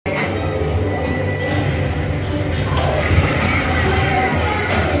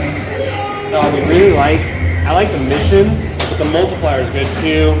I like the mission, but the multiplier is good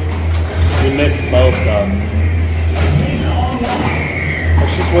too. We missed both though.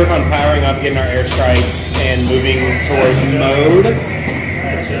 Let's just work on powering up, getting our airstrikes, and moving towards mode.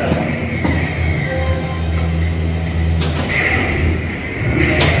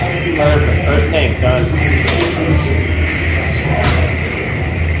 Perfect. First tank done.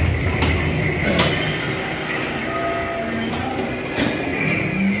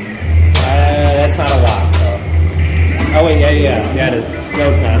 That's not a lock, though. Oh wait, yeah, it is. No,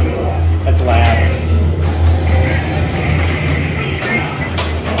 it's not. That's a lab.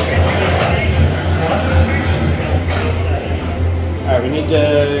 All right, we need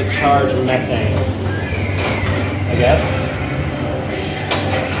to charge methane, I guess.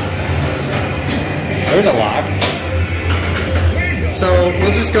 There's a lock. So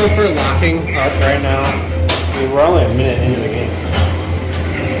we'll just go for locking up right now. We're only a minute into the game.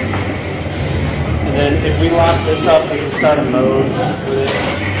 And then if we lock this up, we can start a mode with it.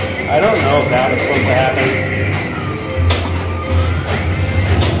 I don't know if that was supposed to happen.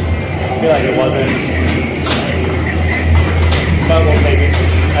 I feel like it wasn't. But we'll take it.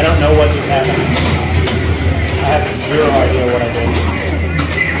 I don't know what just happened. I have zero idea what I did.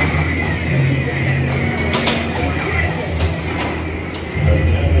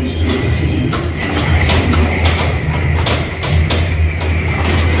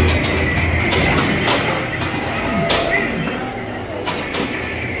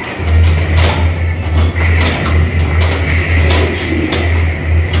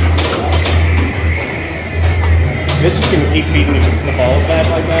 It's just going to keep feeding the balls back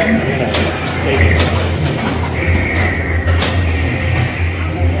like that. I'm going to take it.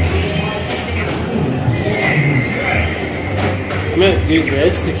 I'm going to do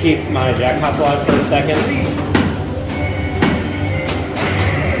this to keep my jackpots alive for a second.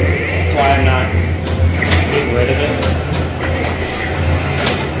 That's why I'm not getting rid of it.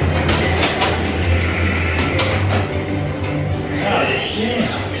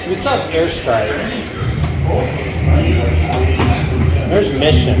 We still have airstrike. There's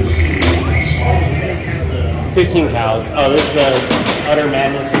mission. 15 cows. Oh, this is the utter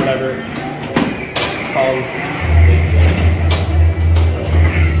madness or whatever it's called.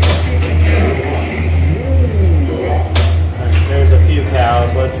 Right, there's a few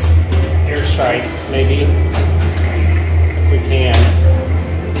cows. Let's airstrike maybe if we can.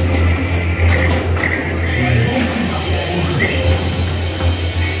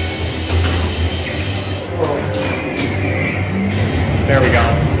 There we go.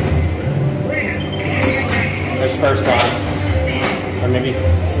 There's first lock. Or maybe...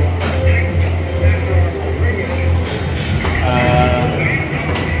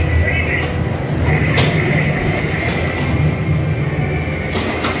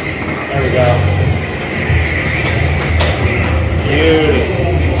 there we go. Beautiful.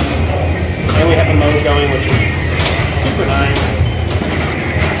 And we have a mode going, which is super nice.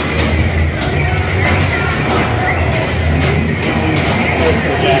 There's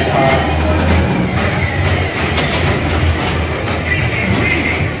some jackpots.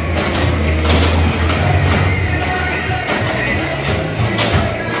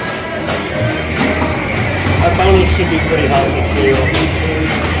 Our bonus should be pretty healthy too.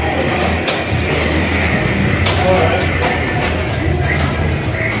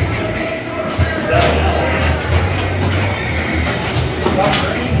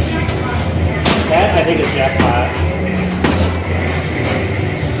 That I think is jackpot.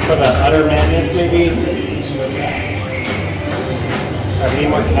 For the utter madness, maybe? I need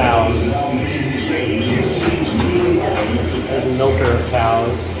more cows. There's a milker of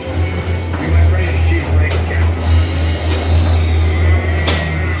cows.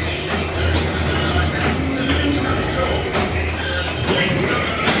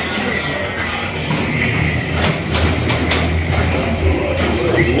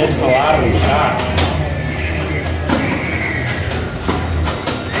 We missed a lot of these shots.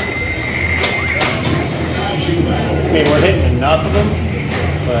 I mean, we're hitting enough of them,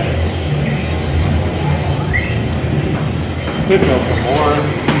 but could go for more.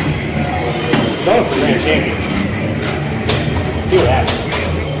 We're going for Grand Champion. Let's see what happens.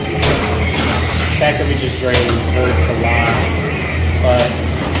 The fact that we just drained hurts a lot, but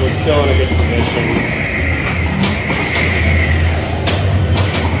we're still in a good position.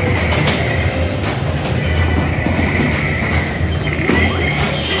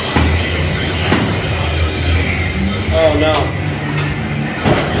 Oh no.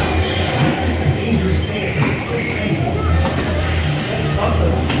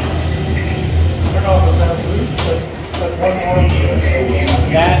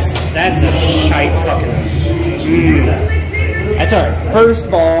 That's a shite fucking. That's our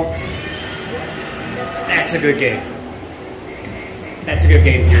first ball. That's a good game. That's a good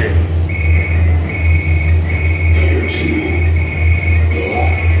game, period.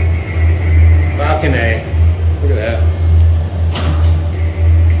 Falcon A. Look at that.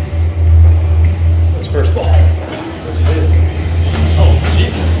 That's first ball. Oh,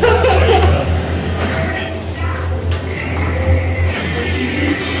 Jesus. There you go.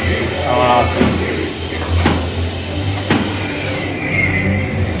 Awesome.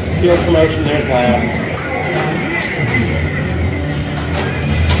 Field promotion, there's Lab.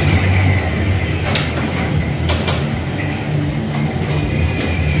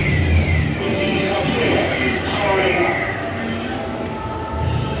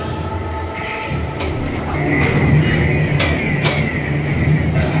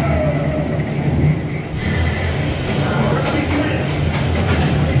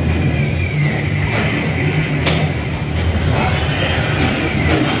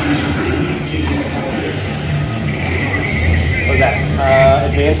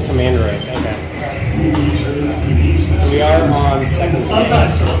 Advanced Commander Rig, okay. We are on second stage.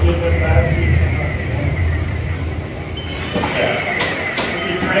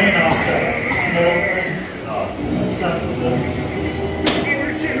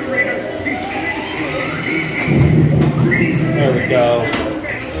 There we go.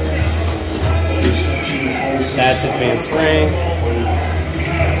 That's advanced rank.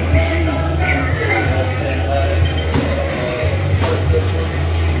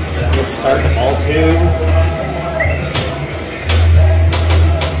 Let's start the ball tube.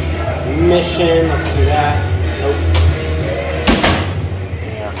 Mission, let's do that. Nope.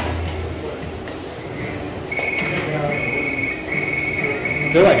 Yeah.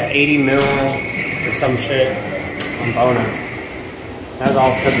 Still like an 80 mil or some shit on bonus. That was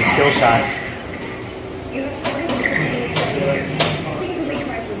all because of skill shot. You have some things will be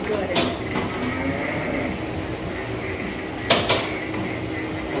twice as good.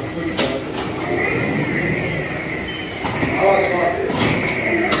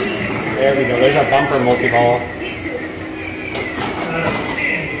 There we go. There's a bumper multi-ball.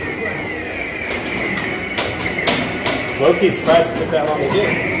 Loki's surprised it took that long to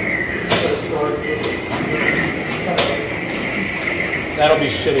get. That'll be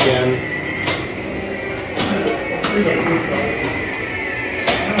shit again.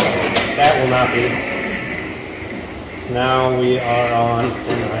 That will not be. So now we are on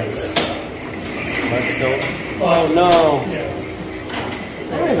thin ice. Let's go. Oh no!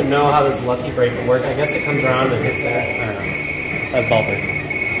 I don't even know how this lucky break will work. I guess it comes around and hits that. I don't know. That's ball 3.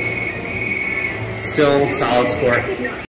 Still solid score.